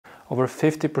Over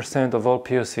 50% of all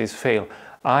POCs fail.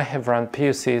 I have run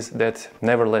POCs that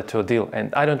never led to a deal,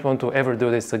 and I don't want to ever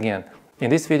do this again. In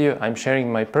this video, I'm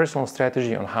sharing my personal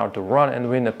strategy on how to run and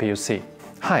win a POC.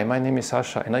 Hi, my name is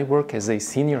Sasha and I work as a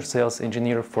senior sales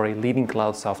engineer for a leading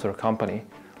cloud software company.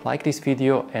 Like this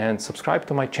video and subscribe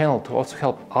to my channel to also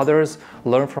help others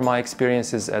learn from my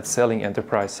experiences at selling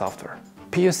enterprise software.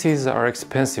 POCs are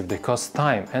expensive, they cost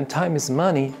time, and time is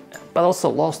money, but also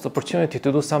lost opportunity to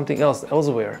do something else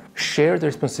elsewhere. Share the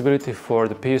responsibility for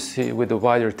the POC with the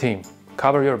wider team.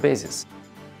 Cover your bases.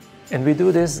 And we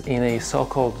do this in a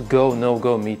so-called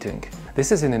go-no-go meeting.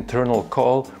 This is an internal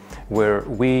call where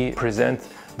we present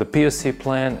the POC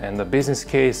plan and the business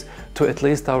case to at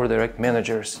least our direct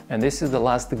managers. And this is the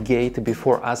last gate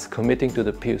before us committing to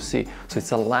the POC. So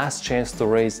it's a last chance to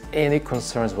raise any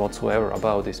concerns whatsoever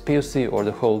about this POC or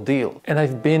the whole deal. And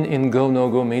I've been in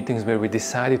go-no-go meetings where we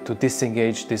decided to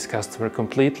disengage this customer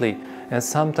completely. And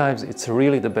sometimes it's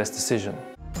really the best decision.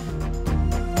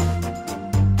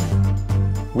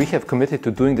 We have committed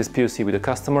to doing this POC with the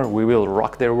customer. We will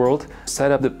rock their world.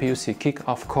 Set up the POC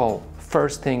kickoff call.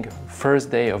 First thing,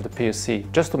 first day of the POC,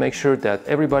 just to make sure that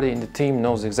everybody in the team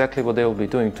knows exactly what they will be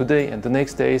doing today and the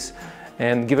next days,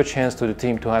 and give a chance to the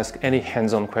team to ask any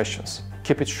hands-on questions.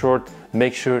 Keep it short,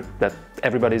 make sure that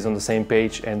everybody is on the same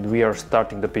page, and we are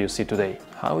starting the POC today.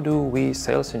 How do we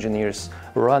sales engineers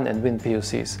run and win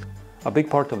POCs? A big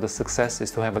part of the success is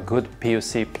to have a good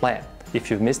POC plan. If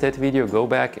you've missed that video, go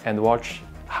back and watch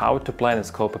how to plan and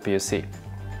scope a POC.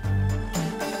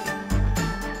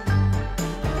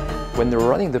 When you're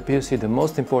running the POC, the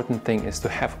most important thing is to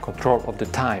have control of the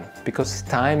time, because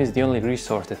time is the only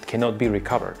resource that cannot be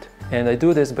recovered. And I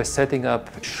do this by setting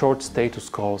up short status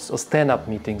calls or stand-up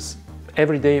meetings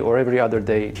every day or every other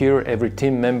day. Here, every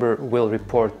team member will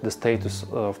report the status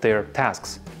of their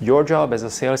tasks. Your job as a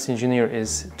sales engineer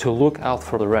is to look out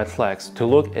for the red flags, to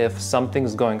look if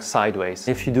something's going sideways.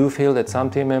 If you do feel that some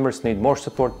team members need more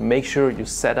support, make sure you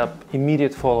set up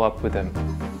immediate follow-up with them.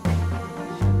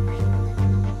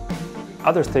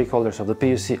 Other stakeholders of the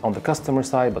POC on the customer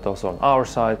side, but also on our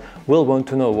side, will want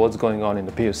to know what's going on in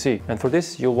the POC. And for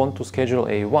this, you'll want to schedule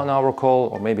a 1-hour call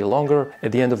or maybe longer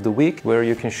at the end of the week, where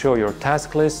you can show your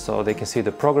task list so they can see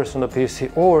the progress on the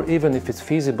POC, or even if it's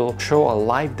feasible, show a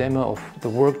live demo of the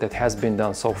work that has been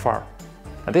done so far.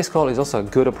 And this call is also a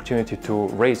good opportunity to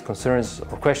raise concerns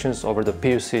or questions over the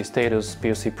POC status,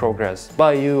 POC progress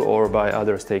by you or by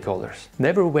other stakeholders.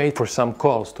 Never wait for some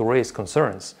calls to raise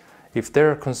concerns. If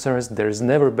there are concerns, there is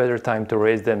never a better time to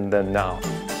raise them than now.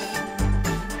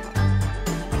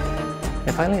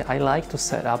 And finally, I like to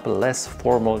set up less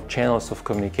formal channels of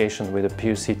communication with the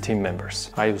POC team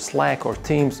members. I use Slack or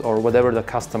Teams or whatever the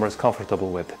customer is comfortable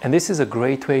with. And this is a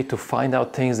great way to find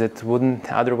out things that wouldn't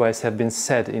otherwise have been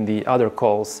said in the other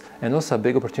calls, and also a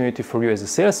big opportunity for you as a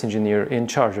sales engineer in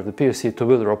charge of the POC to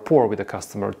build rapport with the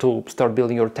customer, to start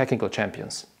building your technical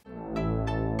champions.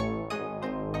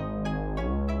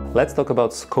 Let's talk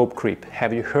about scope creep.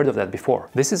 Have you heard of that before?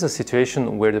 This is a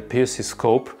situation where the POC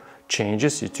scope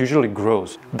changes, it usually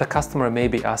grows. The customer may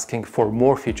be asking for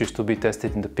more features to be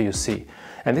tested in the POC.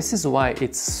 And this is why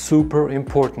it's super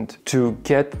important to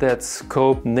get that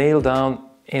scope nailed down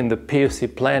in the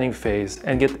POC planning phase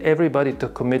and get everybody to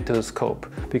commit to the scope.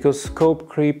 Because scope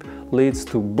creep leads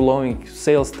to blowing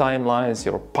sales timelines,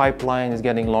 your pipeline is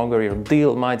getting longer, your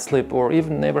deal might slip or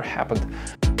even never happened.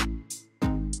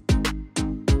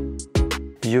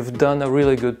 You've done a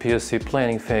really good POC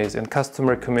planning phase and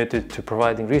customer committed to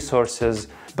providing resources,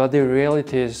 but the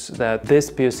reality is that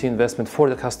this POC investment for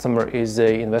the customer is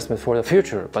an investment for the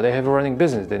future, but they have a running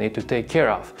business they need to take care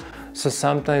of. So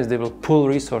sometimes they will pull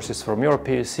resources from your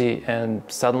POC and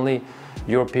suddenly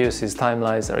your POC's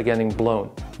timelines are getting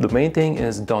blown. The main thing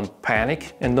is don't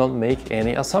panic and don't make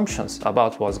any assumptions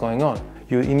about what's going on.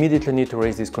 You immediately need to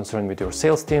raise this concern with your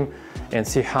sales team and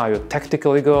see how you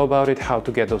tactically go about it, how to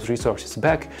get those resources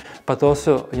back. But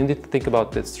also you need to think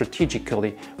about it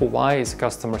strategically. Why is the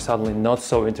customer suddenly not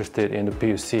so interested in the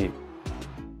POC?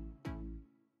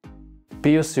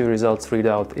 POC results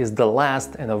readout is the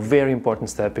last and a very important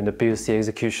step in the POC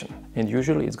execution. And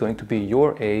usually it's going to be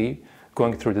your A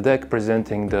going through the deck,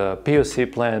 presenting the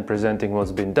POC plan, presenting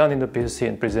what's been done in the POC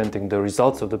and presenting the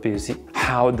results of the POC,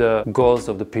 how the goals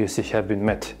of the POC have been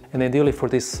met. And ideally for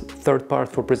this third part,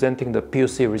 for presenting the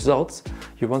POC results,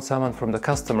 you want someone from the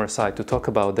customer side to talk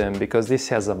about them, because this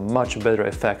has a much better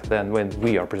effect than when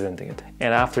we are presenting it.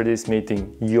 And after this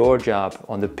meeting, your job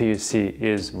on the POC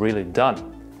is really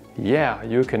done. Yeah,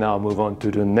 you can now move on to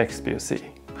the next POC.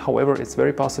 However, it's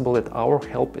very possible that our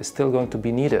help is still going to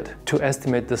be needed to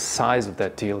estimate the size of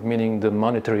that deal, meaning the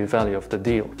monetary value of the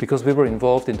deal. Because we were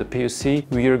involved in the POC,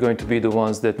 we are going to be the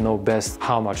ones that know best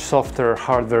how much software,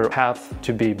 hardware have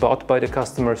to be bought by the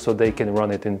customer so they can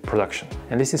run it in production.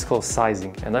 And this is called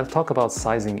sizing, and I'll talk about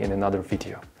sizing in another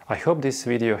video. I hope this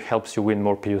video helps you win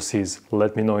more POCs.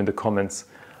 Let me know in the comments.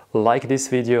 Like this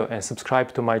video and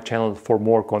subscribe to my channel for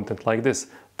more content like this.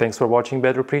 Thanks for watching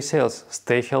Better Pre-Sales.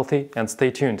 Stay healthy and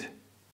stay tuned.